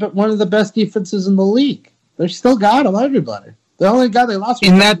have one of the best defenses in the league. They still got them, everybody. The only guy they lost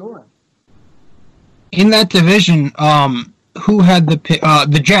was in that division. Who had the pick?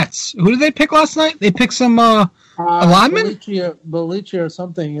 The Jets. Who did they pick last night? They picked some a lineman, Belichi or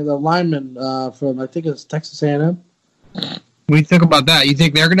something. The lineman from I think it's Texas A&M. What do you think about that? You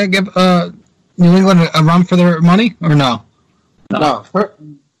think they're going to give New England a run for their money, or no? No.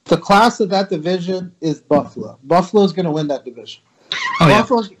 The class of that division is Buffalo. Buffalo's going to win that division.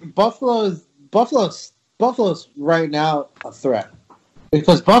 Oh, Buffalo's right now a threat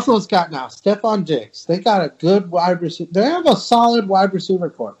because Buffalo's got now Stephon Diggs. They got a good wide receiver. They have a solid wide receiver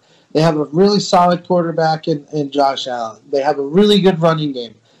corps. They have a really solid quarterback in Josh Allen. They have a really good running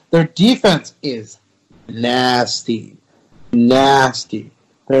game. Their defense is nasty.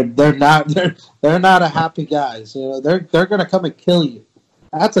 They're not a happy guys. You know, they're going to come and kill you.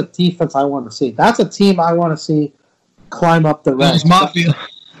 That's a defense I want to see. That's a team I want to see climb up the ranks. Bills Mafia.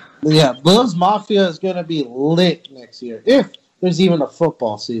 Yeah, Bills Mafia is going to be lit next year. If there's even a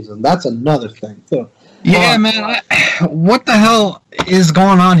football season. That's another thing, too. Yeah, man. What the hell is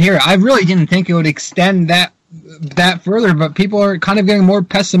going on here? I really didn't think it would extend that further, but people are kind of getting more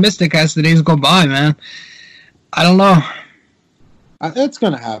pessimistic as the days go by, man. I don't know. It's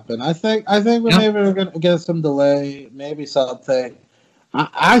going to happen. I think maybe we're going to get some delay, maybe something.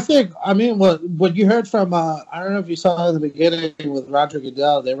 I think, I mean, what you heard from, I don't know if you saw in the beginning with Roger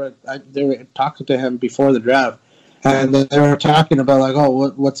Goodell, they were talking to him before the draft, and they were talking about, like,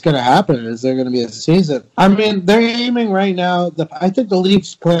 what's going to happen? Is there going to be a season? I mean, they're aiming right now, I think the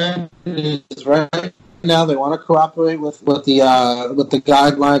league's plan is right now, they want to cooperate with the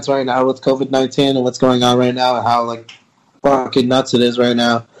guidelines right now with COVID-19 and what's going on right now and how, like, fucking nuts it is right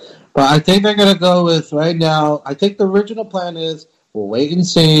now. But I think they're going to go with, right now, I think the original plan is, we'll wait and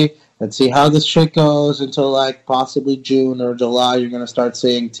see how this shit goes until like possibly June or July. You're going to start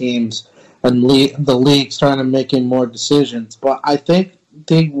seeing teams and the league starting making more decisions. But I think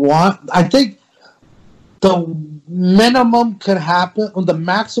the minimum could happen, or the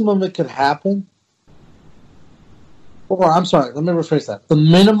maximum it could happen. Or I'm sorry, let me rephrase that. The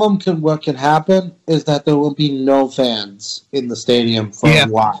minimum what can happen is that there will be no fans in the stadium for a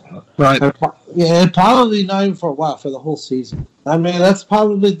while. Right. And probably not even for a while, for the whole season. I mean, that's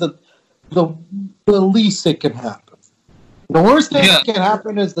probably the least that can happen. The worst thing that can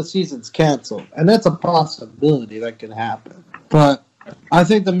happen is the season's canceled, and that's a possibility that can happen. But I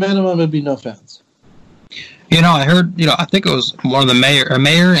think the minimum would be no fans. You know, I heard, I think it was one of the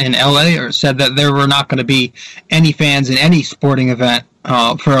mayor in LA said that there were not going to be any fans in any sporting event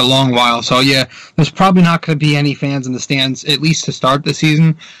for a long while. So, yeah, there's probably not going to be any fans in the stands, at least to start the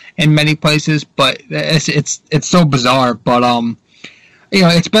season in many places. But it's so bizarre. But,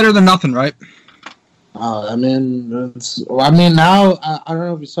 it's better than nothing, right? I mean, now, I don't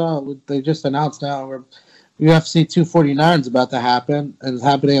know if you saw, they just announced now where UFC 249 is about to happen, and it's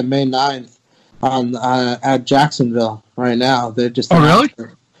happening on May 9th. At Jacksonville right now. They just really?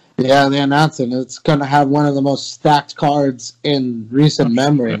 Yeah, they announced it. It's going to have one of the most stacked cards in recent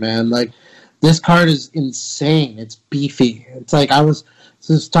memory, man. Like, this card is insane. It's beefy. It's like I was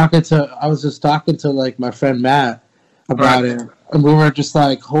just talking to like my friend Matt about it, and we were just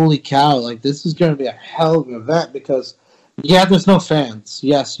like, holy cow! Like, this is going to be a hell of an event because there's no fans.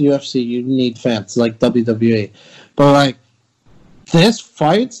 Yes, UFC, you need fans like WWE, but like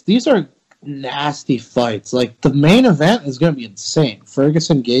these are nasty fights. Like, the main event is going to be insane.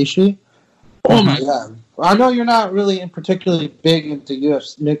 Ferguson Gaethje. Oh my god! I know you're not really particularly big into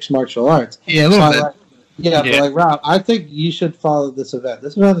UFC mixed martial arts. Yeah, a little bit. But like Rob, I think you should follow this event.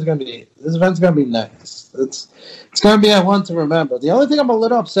 This event's going to be nice. It's going to be one to remember. The only thing I'm a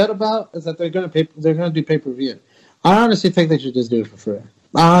little upset about is that they're going to do pay-per-view. I honestly think they should just do it for free.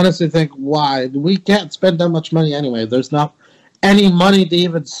 I honestly think, why? We can't spend that much money anyway. There's not any money to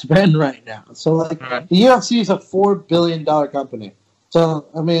even spend right now. So, like, the UFC is a $4 billion company. So,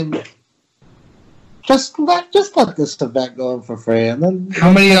 I mean, just let this event go for free. And then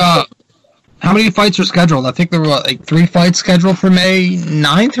how many fights are scheduled? I think there were like 3 fights scheduled for May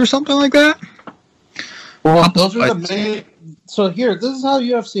 9th or something like that. Well, those are the main. So here, this is how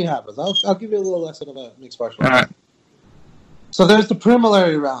UFC happens. I'll give you a little lesson about mixed martial arts. All right. So there's the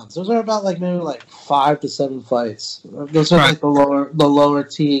preliminary rounds. Those are about maybe 5 to 7 fights. Those are like the lower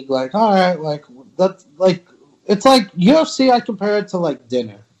tier. Like, all right, like that's like it's like UFC. I compare it to like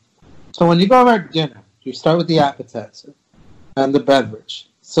dinner. So when you go over dinner, you start with the appetizer and the beverage.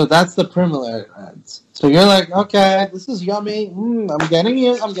 So that's the preliminary rounds. So you're like, okay, this is yummy. I'm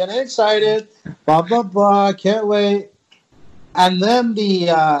getting excited. Blah blah blah. Can't wait. And then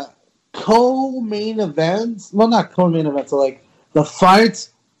the co-main events. Well, not co-main events. So like the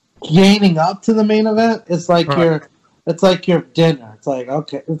fights gaining up to the main event. It's like it's like your dinner. It's like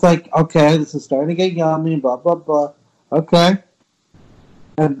okay. This is starting to get yummy. Blah blah blah. Okay,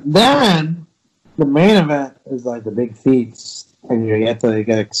 and then the main event is like the big feast, and you get to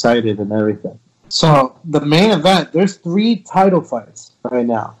get excited and everything. So the main event, there's 3 title fights right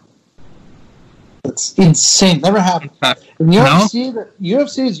now. It's insane. Never happened. In UFC, the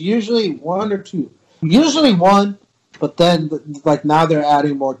UFC is usually 1 or 2. Usually 1, but then like now they're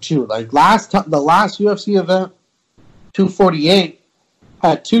adding more too. Like the last UFC event, 248,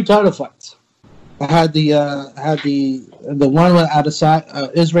 had 2 title fights. I had the one with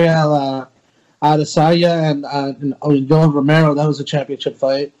Israel Adesanya and Yoel Romero. That was a championship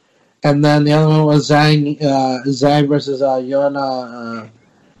fight. And then the other one was Zhang versus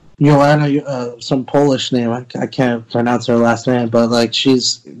Joanna, some Polish name. I can't pronounce her last name, but like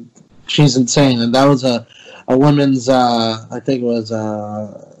she's insane. And that was a women's, I think it was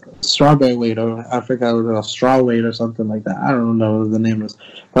strawberry weight, or I forgot it was a straw weight or something like that. I don't know what the name is.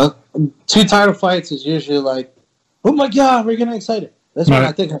 But 2 title fights is usually like, oh my god, we're getting excited. This one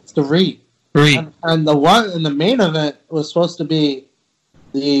I think it's 3. And the one in the main event was supposed to be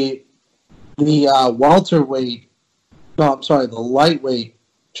the welterweight. No, I'm sorry, the lightweight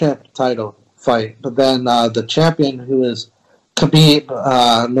title fight. But then the champion, who is Khabib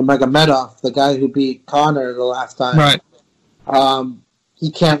Nurmagomedov, the guy who beat Conor the last time, right? He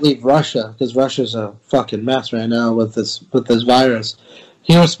can't leave Russia because Russia's a fucking mess right now with this virus.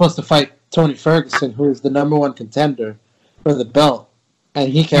 He was supposed to fight Tony Ferguson, who is the #1 contender for the belt, and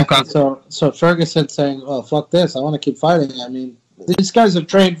he can't. Okay. So Ferguson's saying, "Oh, fuck this! I want to keep fighting." I mean, these guys have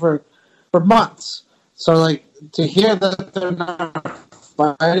trained for months. So, like, to hear that they're not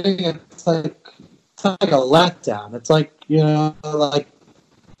fighting, it's like a letdown. It's like, like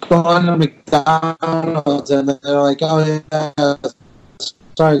going to McDonald's and they're like, oh, yeah,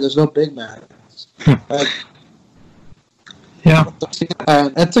 sorry, there's no Big Mac. Yeah.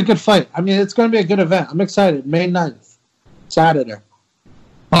 And it's a good fight. I mean, it's going to be a good event. I'm excited. May 9th, Saturday.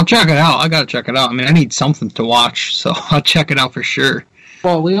 I'll check it out. I got to check it out. I mean, I need something to watch, so I'll check it out for sure.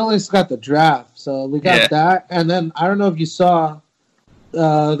 Well, we only got the draft, so we got that. And then, I don't know if you saw,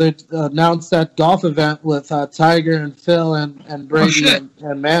 they announced that golf event with Tiger and Phil and Brady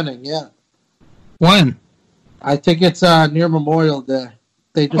and Manning, yeah. When? I think it's near Memorial Day.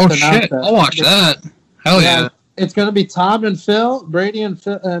 They just announced that. I'll watch that. Hell yeah. It's going to be Tom and Phil, Brady and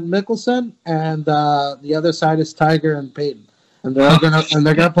Mickelson, and the other side is Tiger and Peyton. And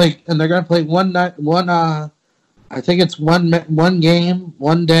they're gonna play one night, I think it's one game,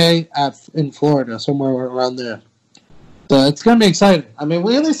 one day in Florida, somewhere around there. So it's gonna be exciting. I mean,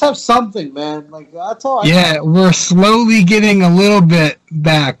 we at least have something, man. Like that's all. We're slowly getting a little bit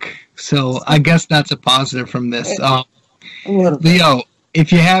back, so I guess that's a positive from this. Leo,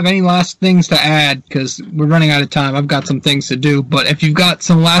 if you have any last things to add, because we're running out of time, I've got some things to do. But if you've got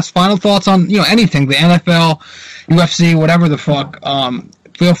some last final thoughts on anything, the NFL, UFC, whatever the fuck,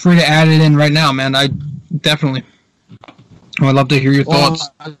 feel free to add it in right now, man. I definitely. I'd love to hear your thoughts.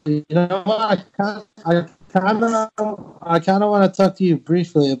 You know what? I kind of want to talk to you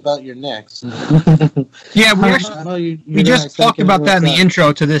briefly about your Knicks. Yeah, we just talked about that in the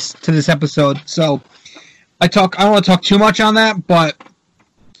intro to this episode. So I don't want to talk too much on that, but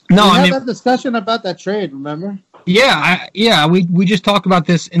no, we had that discussion about that trade. Remember? Yeah, we just talked about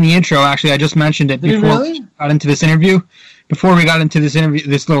this in the intro. Actually, I just mentioned it before we got into this interview. Before we got into this interview,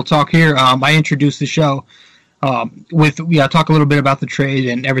 this little talk here, I introduced the show. Talk a little bit about the trade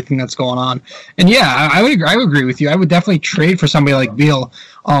and everything that's going on. And yeah, I would agree with you. I would definitely trade for somebody like Beal,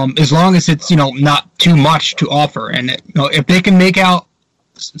 as long as it's, not too much to offer. And, if they can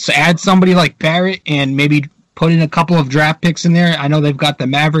add somebody like Barrett and maybe put in a couple of draft picks in there. I know they've got the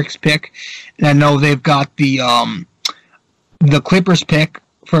Mavericks pick, and I know they've got the Clippers pick,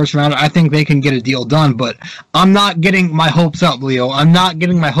 first round. I think they can get a deal done, but I'm not getting my hopes up, Leo. I'm not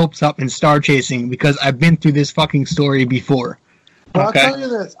getting my hopes up in star chasing because I've been through this fucking story before. Well, okay? I'll tell you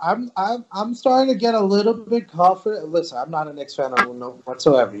this. I'm starting to get a little bit confident. Listen, I'm not a Knicks fan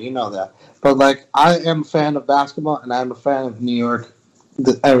whatsoever. You know that. But, I am a fan of basketball, and I'm a fan of New York,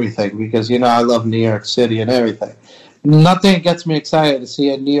 everything, because, I love New York City and everything. Nothing gets me excited to see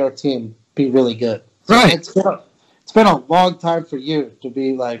a New York team be really good. So right. It's been a long time for you to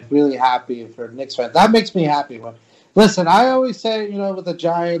be, really happy for Knicks fans. That makes me happy. Listen, I always say, with the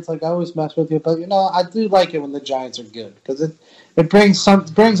Giants, I always mess with you, but, I do like it when the Giants are good, because it brings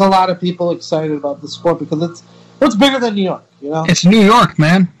a lot of people excited about the sport, because it's bigger than New York, It's New York,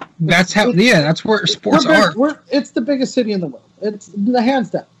 man. That's where sports are. It's the biggest city in the world. It's the hands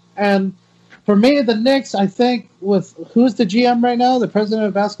down. And for me, the Knicks, I think, with who's the GM right now, the president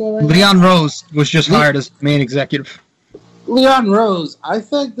of basketball right now? Leon Rose was just hired as main executive. Leon Rose. I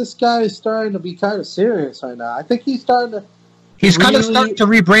think this guy is starting to be kind of serious right now. I think he's starting to. He's kind of starting to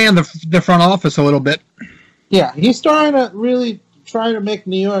rebrand the front office a little bit. Yeah, he's starting to really try to make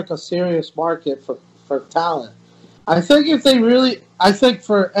New York a serious market for talent. I think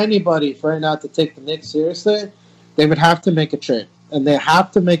for anybody for right now to take the Knicks seriously, they would have to make a trade. And they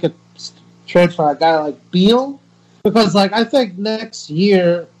have to make a trade for a guy like Beal. Because, I think next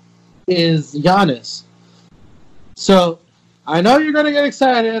year is Giannis. So, I know you're going to get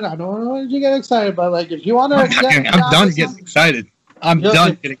excited. I don't know if you get excited, but, if you want to I'm done getting excited. I'm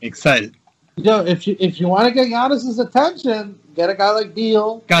done getting excited. If you want to get Giannis's attention, get a guy like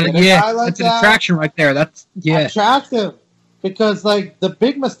Beal. That's an attraction right there. Attract him. Because, the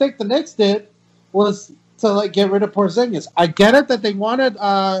big mistake the Knicks did was to, get rid of Porzingis. I get it that they wanted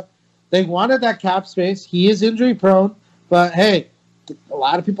that cap space. He is injury prone, but hey, a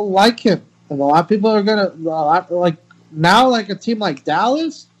lot of people like him, and a lot of people are now a team like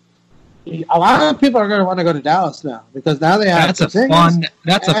Dallas. A lot of people are gonna want to go to Dallas now because now they have that's a fun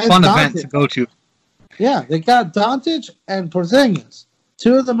event to go to. Yeah, they got Doncic and Porzingis,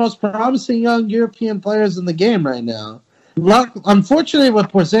 two of the most promising young European players in the game right now. Unfortunately, with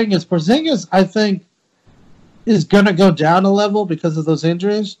Porzingis, I think, is going to go down a level because of those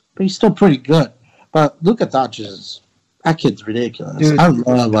injuries, but he's still pretty good. But Luka Doncic, that kid's ridiculous. Dude, I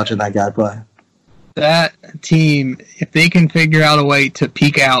love watching that guy play. That team, if they can figure out a way to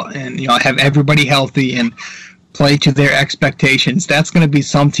peak out and have everybody healthy and play to their expectations, that's going to be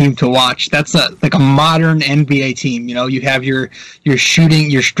some team to watch. That's like a modern NBA team. You have your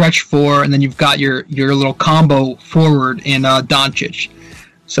shooting, your stretch four, and then you've got your little combo forward in Doncic.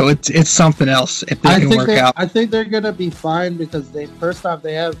 So it's something else if they can work out. I think they're going to be fine because they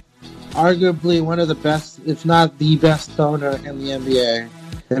have arguably one of the best, if not the best owner in the NBA,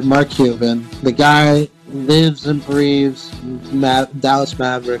 and Mark Cuban. The guy lives and breathes Dallas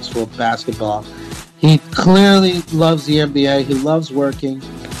Mavericks for basketball. He clearly loves the NBA. He loves working.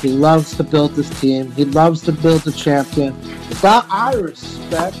 He loves to build this team. He loves to build a champion. But I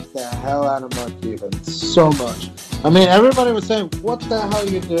respect the hell out of Mark Cuban so much. I mean, everybody was saying, what the hell are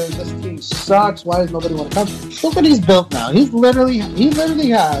you doing? This team sucks. Why does nobody want to come? Look what he's built now. He literally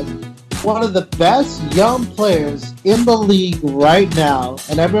has one of the best young players in the league right now.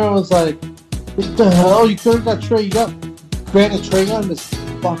 And everyone was like, what the hell? You could have got Trae Young. Granted, Trae Young is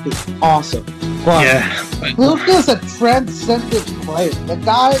fucking awesome. But Luka's a transcendent player. The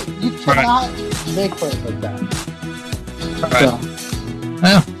guy, you cannot make players like that. Right.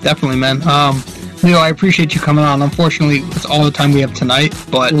 Yeah, definitely, man. Leo, I appreciate you coming on. Unfortunately, it's all the time we have tonight,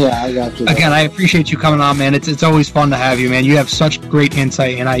 but yeah, I got you. Again, I appreciate you coming on, man. It's always fun to have you, man. You have such great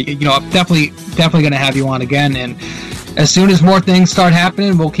insight, and I'm definitely going to have you on again. And as soon as more things start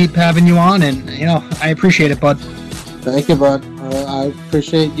happening, we'll keep having you on. And I appreciate it, bud. Thank you, bud. I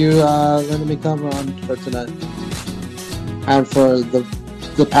appreciate you letting me come on for tonight and for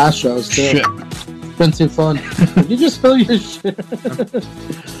the past shows too. Shit. It's been too fun. Did you just spill your shit?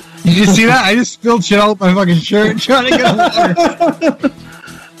 You just see that? I just spilled shit all over my fucking shirt trying to get water.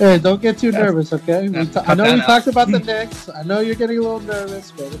 Hey, don't get too nervous, okay? I know we talked about the Knicks. I know you're getting a little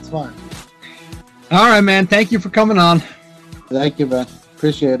nervous, but it's fine. All right, man. Thank you for coming on. Thank you, man.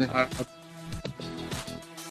 Appreciate it. All right.